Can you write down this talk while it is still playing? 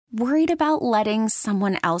Worried about letting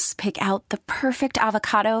someone else pick out the perfect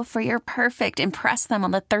avocado for your perfect impress them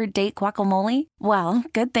on the third date guacamole? Well,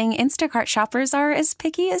 good thing Instacart shoppers are as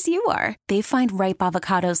picky as you are. They find ripe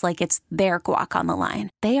avocados like it's their guac on the line.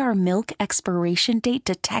 They are milk expiration date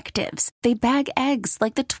detectives. They bag eggs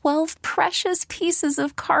like the 12 precious pieces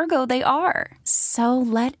of cargo they are. So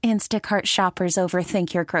let Instacart shoppers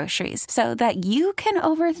overthink your groceries so that you can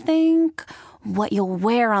overthink what you'll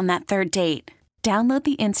wear on that third date. Download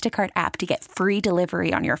the Instacart app to get free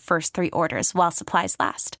delivery on your first 3 orders while supplies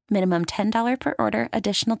last. Minimum $10 per order.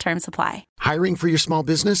 Additional terms apply. Hiring for your small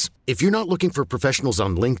business? If you're not looking for professionals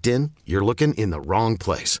on LinkedIn, you're looking in the wrong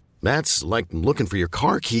place. That's like looking for your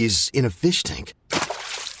car keys in a fish tank.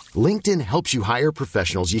 LinkedIn helps you hire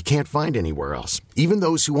professionals you can't find anywhere else, even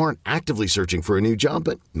those who aren't actively searching for a new job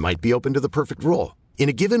but might be open to the perfect role. In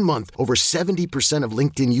a given month, over 70% of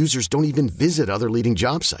LinkedIn users don't even visit other leading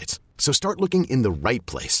job sites. So start looking in the right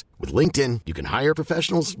place. With LinkedIn, you can hire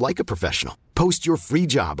professionals like a professional. Post your free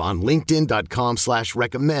job on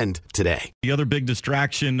linkedin.com/recommend today. The other big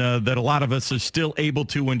distraction that a lot of us are still able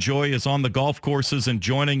to enjoy is on the golf courses, and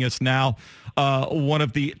joining us now, one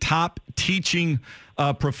of the top teaching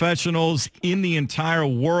professionals in the entire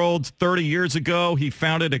world. 30 years ago, he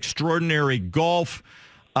founded Extraordinary Golf.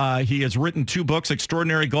 He has written 2 books,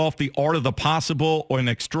 Extraordinary Golf, The Art of the Possible, or an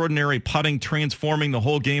Extraordinary Putting, Transforming the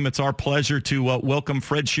Whole Game. It's our pleasure to welcome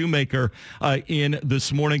Fred Shoemaker in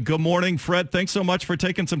this morning. Good morning, Fred. Thanks so much for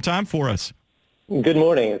taking some time for us. Good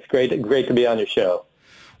morning. It's great to be on your show.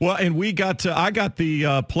 Well, and I got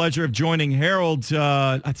the pleasure of joining Harold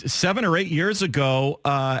 7 or 8 years ago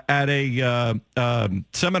at a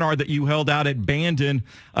seminar that you held out at Bandon,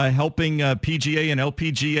 helping PGA and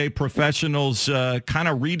LPGA professionals kind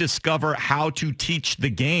of rediscover how to teach the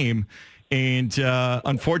game. And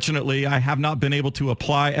unfortunately, I have not been able to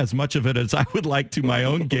apply as much of it as I would like to my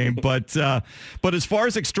own game. But as far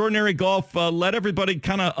as Extraordinary Golf, let everybody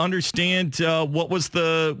kind of understand what was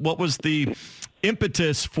the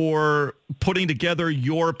impetus for putting together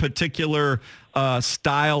your particular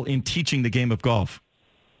style in teaching the game of golf.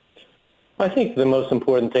 I think the most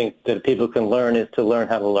important thing that people can learn is to learn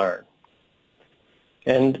how to learn,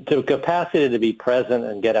 and the capacity to be present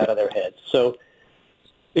and get out of their heads. So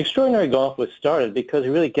Extraordinary Golf was started because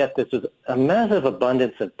you really get this as a massive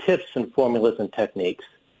abundance of tips and formulas and techniques.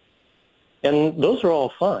 And those are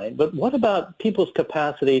all fine, but what about people's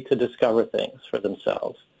capacity to discover things for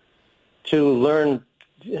themselves, to learn,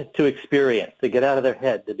 to experience, to get out of their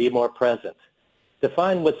head, to be more present, to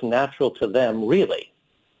find what's natural to them really,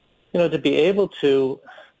 to be able to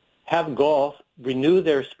have golf renew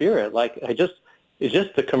their spirit. Like it's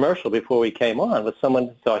just the commercial before we came on with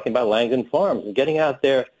someone talking about Langdon Farms and getting out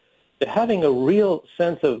there, to having a real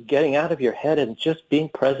sense of getting out of your head and just being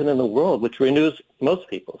present in the world, which renews most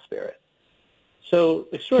people's spirit. So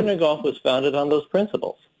Extraordinary Golf was founded on those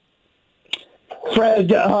principles. Fred,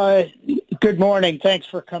 good morning. Thanks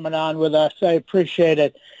for coming on with us. I appreciate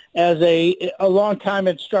it. As a longtime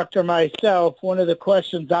instructor myself, one of the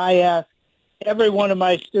questions I ask every one of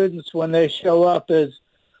my students when they show up is,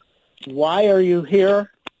 why are you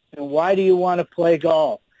here and why do you want to play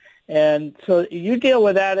golf? And so you deal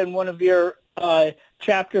with that in one of your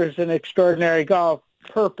chapters in Extraordinary Golf,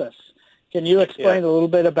 purpose. Can you explain a little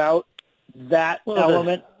bit about that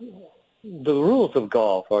element? The rules of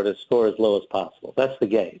golf are to score as low as possible. That's the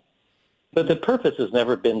game. But the purpose has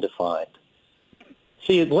never been defined.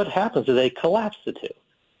 See, what happens is they collapse the two.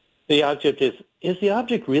 The object is the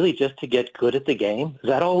object really just to get good at the game? Is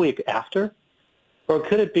that all we're after? Or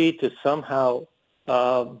could it be to somehow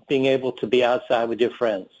being able to be outside with your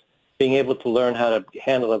friends, being able to learn how to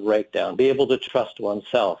handle a breakdown, be able to trust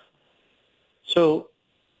oneself? So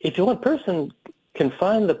if one person can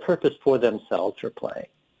find the purpose for themselves for playing,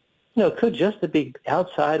 it could just be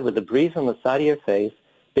outside with the breeze on the side of your face,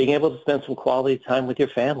 being able to spend some quality time with your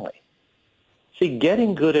family. See,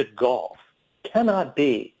 getting good at golf cannot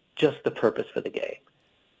be just the purpose for the game.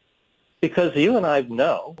 Because you and I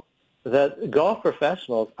know that golf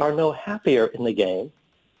professionals are no happier in the game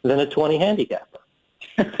than a 20 handicapper.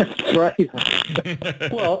 Right.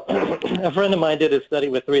 Well, a friend of mine did a study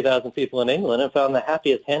with 3,000 people in England and found the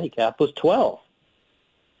happiest handicap was 12,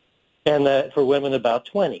 and for women about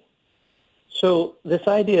 20. So this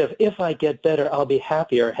idea of if I get better, I'll be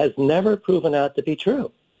happier has never proven out to be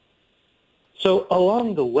true. So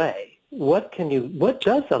along the way, what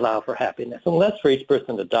does allow for happiness? And that's for each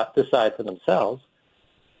person to decide for themselves.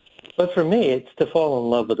 But for me, it's to fall in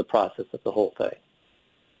love with the process of the whole thing.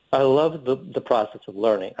 I love the process of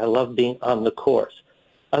learning. I love being on the course.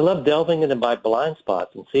 I love delving into my blind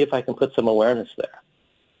spots and see if I can put some awareness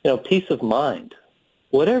there. Peace of mind.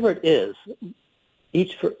 whatever it is,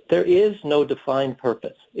 there is no defined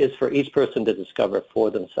purpose. It's for each person to discover for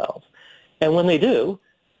themselves. And when they do,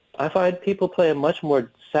 I find people play a much more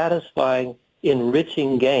satisfying,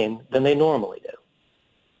 enriching game than they normally do.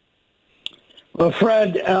 Well,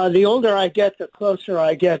 Fred, the older I get, the closer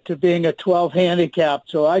I get to being a 12 handicap,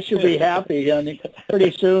 so I should be happy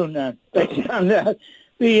pretty soon based on that.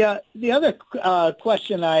 The other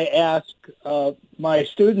question I ask my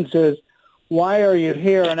students is, why are you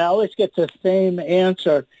here? And I always get the same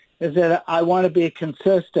answer, is that I want to be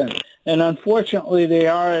consistent. And unfortunately, they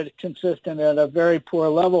are consistent at a very poor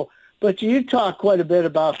level. But you talk quite a bit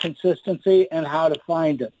about consistency and how to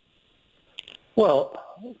find it. Well,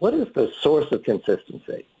 what is the source of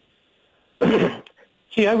consistency?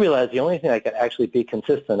 See, I realize the only thing I can actually be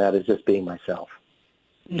consistent at is just being myself.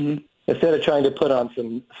 Mm-hmm. Instead of trying to put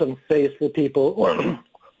on some face for people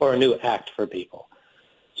or a new act for people.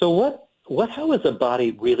 So how is a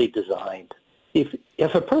body really designed?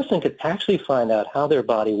 If a person could actually find out how their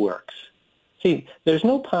body works, see, there's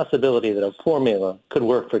no possibility that a formula could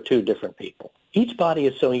work for two different people. Each body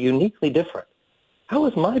is so uniquely different. How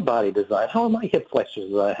is my body designed? How are my hip flexors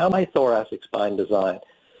designed? How are my thoracic spine designed?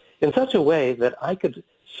 In such a way that I could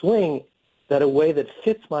swing that a way that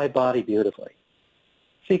fits my body beautifully.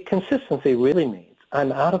 See, consistency really means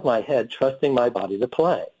I'm out of my head trusting my body to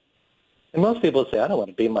play. And most people say, I don't want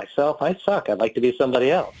to be myself. I suck. I'd like to be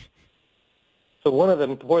somebody else. So one of the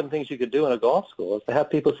important things you could do in a golf school is to have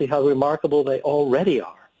people see how remarkable they already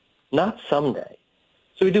are, not someday.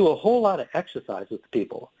 So we do a whole lot of exercise with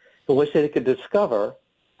people in which they could discover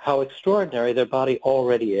how extraordinary their body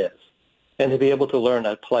already is and to be able to learn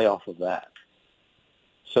how to play off of that.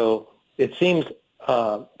 So it seems,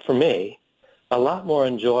 for me, a lot more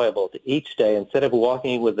enjoyable to each day, instead of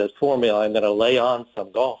walking with this formula, I'm going to lay on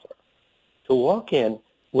some golfer, to walk in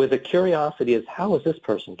with a curiosity as how does this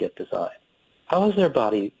person get designed? How is their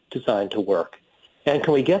body designed to work? And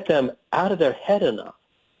can we get them out of their head enough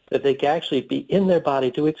that they can actually be in their body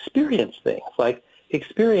to experience things, like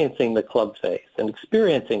experiencing the club face and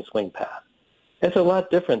experiencing swing path? It's a lot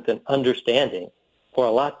different than understanding or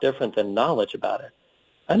a lot different than knowledge about it.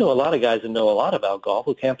 I know a lot of guys who know a lot about golf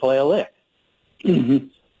who can't play a lick. Mm-hmm.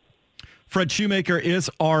 Fred Shoemaker is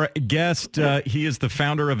our guest. He is the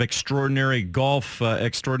founder of Extraordinary Golf,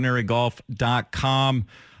 extraordinarygolf.com.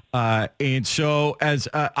 And so as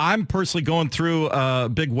I'm personally going through a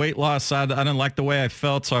big weight loss, I didn't like the way I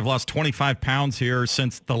felt. So I've lost 25 pounds here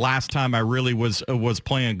since the last time I really was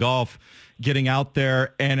playing golf, getting out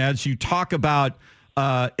there. And as you talk about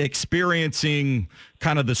experiencing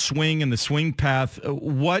kind of the swing and the swing path,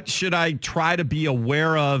 what should I try to be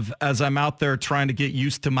aware of as I'm out there trying to get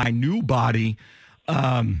used to my new body,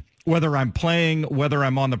 whether I'm playing, whether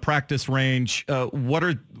I'm on the practice range?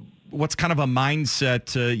 What's kind of a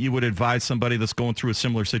mindset you would advise somebody that's going through a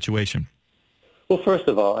similar situation? Well, first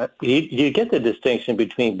of all, you get the distinction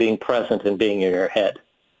between being present and being in your head.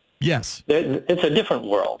 Yes. It's a different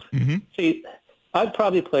world. Mm-hmm. See, I'd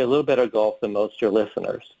probably play a little better golf than most of your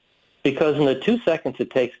listeners, because in the 2 seconds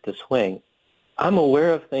it takes to swing, I'm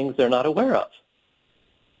aware of things they're not aware of.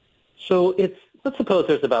 So let's suppose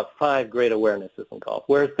there's about 5 great awarenesses in golf.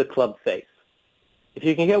 Where's the club face? If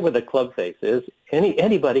you can get where the club face is,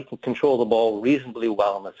 anybody can control the ball reasonably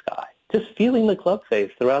well in the sky. Just feeling the club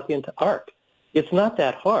face throughout the entire arc. It's not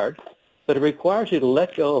that hard, but it requires you to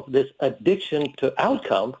let go of this addiction to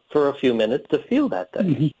outcome for a few minutes to feel that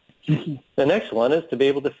thing. Mm-hmm. The next one is to be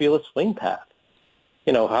able to feel a swing path.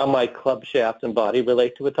 You know, how my club shaft and body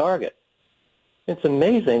relate to a target. It's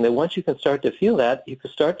amazing that once you can start to feel that, you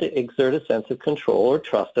can start to exert a sense of control or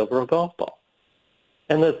trust over a golf ball.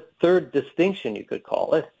 And the third distinction, you could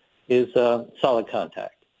call it, is solid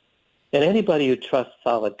contact. And anybody who trusts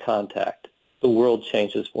solid contact, the world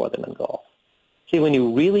changes for them in golf. See, when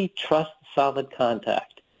you really trust solid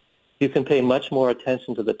contact, you can pay much more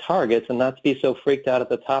attention to the targets and not be so freaked out at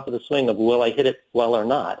the top of the swing of, will I hit it well or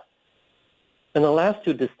not? And the last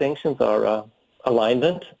two distinctions are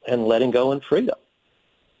alignment and letting go and freedom.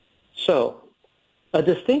 So a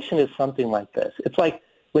distinction is something like this. It's like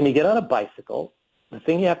when you get on a bicycle, the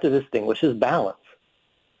thing you have to distinguish is balance.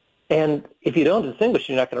 And if you don't distinguish,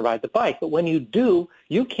 you're not going to ride the bike. But when you do,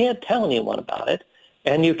 you can't tell anyone about it,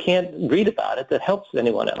 and you can't read about it that helps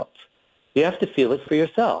anyone else. You have to feel it for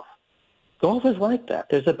yourself. Golf is like that.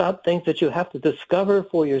 There's about things that you have to discover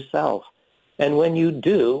for yourself. And when you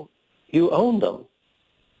do, you own them.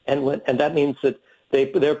 And that means that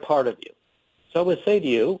they're part of you. So I would say to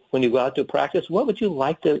you, when you go out to practice, what would you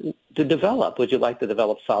like to develop? Would you like to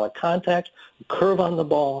develop solid contact, curve on the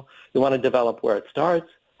ball? You want to develop where it starts,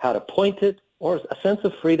 how to point it, or a sense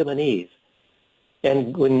of freedom and ease?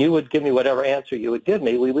 And when you would give me whatever answer you would give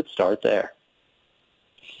me, we would start there.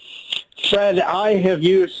 Fred, I have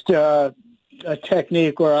used a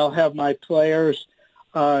technique where I'll have my players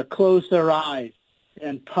close their eyes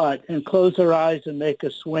and putt, and close their eyes and make a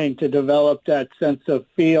swing to develop that sense of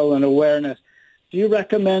feel and awareness. Do you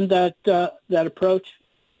recommend that approach?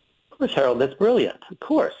 Of course, Harold, that's brilliant. Of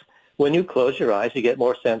course. When you close your eyes, you get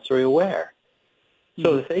more sensory aware.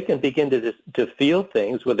 So if they can begin to feel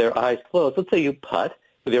things with their eyes closed, let's say you putt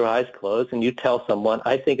with your eyes closed and you tell someone,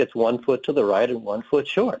 I think it's 1 foot to the right and 1 foot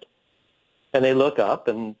short. And they look up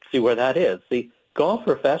and see where that is. See, golf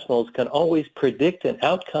professionals can always predict an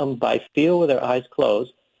outcome by feel with their eyes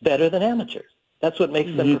closed better than amateurs. That's what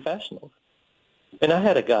makes them professionals. And I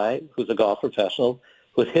had a guy who's a golf professional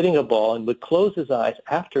who was hitting a ball and would close his eyes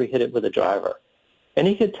after he hit it with a driver. And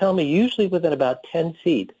he could tell me usually within about 10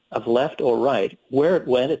 feet of left or right where it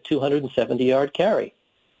went at 270-yard carry.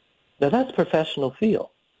 Now that's professional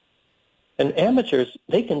feel. And amateurs,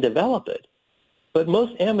 they can develop it. But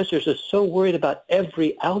most amateurs are so worried about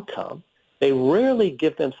every outcome, they rarely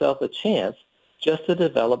give themselves a chance just to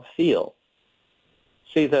develop feel.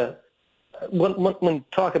 See, when we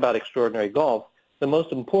talk about extraordinary golf, the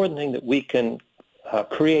most important thing that we can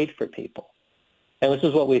create for people, and this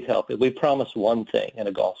is what we tell people, we promise one thing in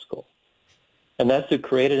a golf school, and that's to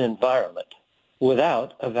create an environment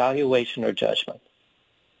without evaluation or judgment,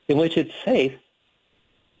 in which it's safe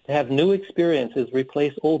to have new experiences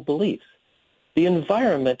replace old beliefs. The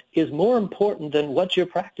environment is more important than what you're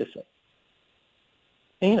practicing.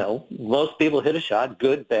 You know, most people hit a shot,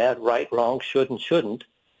 good, bad, right, wrong, should and shouldn't,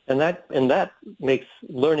 and that makes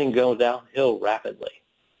learning go downhill rapidly.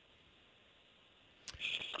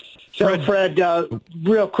 So, Fred,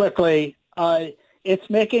 real quickly, it's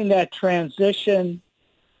making that transition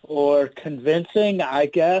or convincing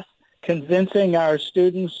our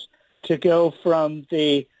students to go from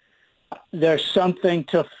there's something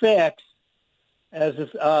to fix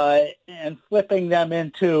and flipping them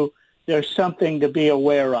into there's something to be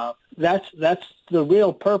aware of. That's the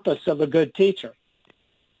real purpose of a good teacher.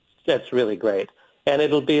 That's really great. And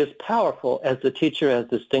it'll be as powerful as the teacher has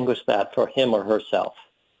distinguished that for him or herself.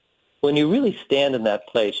 When you really stand in that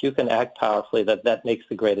place, you can act powerfully. That makes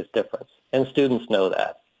the greatest difference. And students know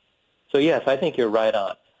that. So yes, I think you're right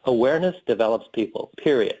on. Awareness develops people,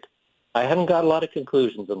 period. I haven't got a lot of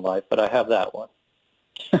conclusions in life, but I have that one.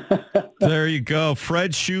 There you go.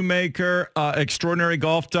 Fred Shoemaker,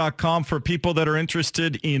 extraordinarygolf.com for people that are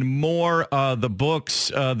interested in more, the books,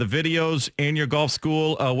 the videos, and your golf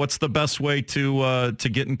school. What's the best way to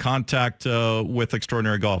get in contact with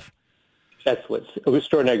Extraordinary Golf? That's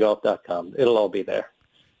extraordinarygolf.com. It'll all be there.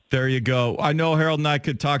 There you go. I know Harold and I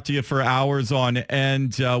could talk to you for hours on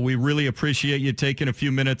end. We really appreciate you taking a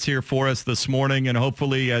few minutes here for us this morning. And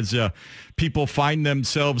hopefully as people find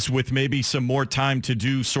themselves with maybe some more time to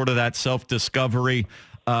do sort of that self-discovery,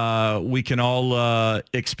 we can all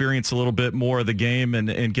experience a little bit more of the game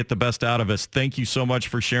and get the best out of us. Thank you so much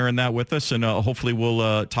for sharing that with us. And hopefully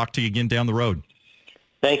we'll talk to you again down the road.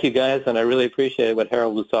 Thank you, guys. And I really appreciate what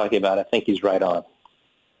Harold was talking about. I think he's right on.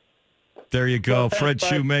 There you go. Fred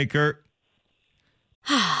Shoemaker.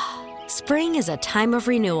 Spring is a time of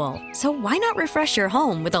renewal, so why not refresh your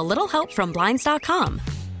home with a little help from Blinds.com?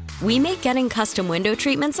 We make getting custom window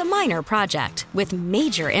treatments a minor project with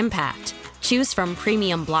major impact. Choose from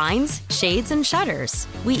premium blinds, shades, and shutters.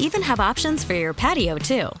 We even have options for your patio,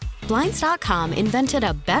 too. Blinds.com invented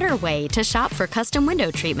a better way to shop for custom window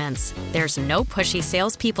treatments. There's no pushy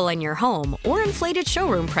salespeople in your home or inflated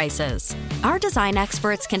showroom prices. Our design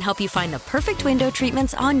experts can help you find the perfect window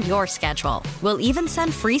treatments on your schedule. We'll even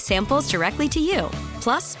send free samples directly to you.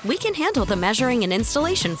 Plus, we can handle the measuring and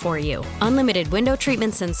installation for you. Unlimited window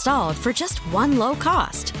treatments installed for just one low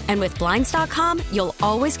cost. And with Blinds.com, you'll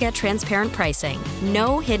always get transparent pricing.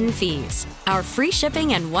 No hidden fees. Our free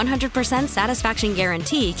shipping and 100% satisfaction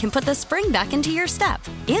guarantee can put the spring back into your step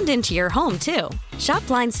and into your home, too. Shop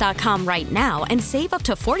Blinds.com right now and save up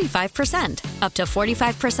to 45%. Up to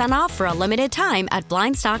 45% off for a limited time at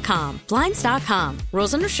Blinds.com. Blinds.com.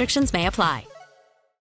 Rules and restrictions may apply.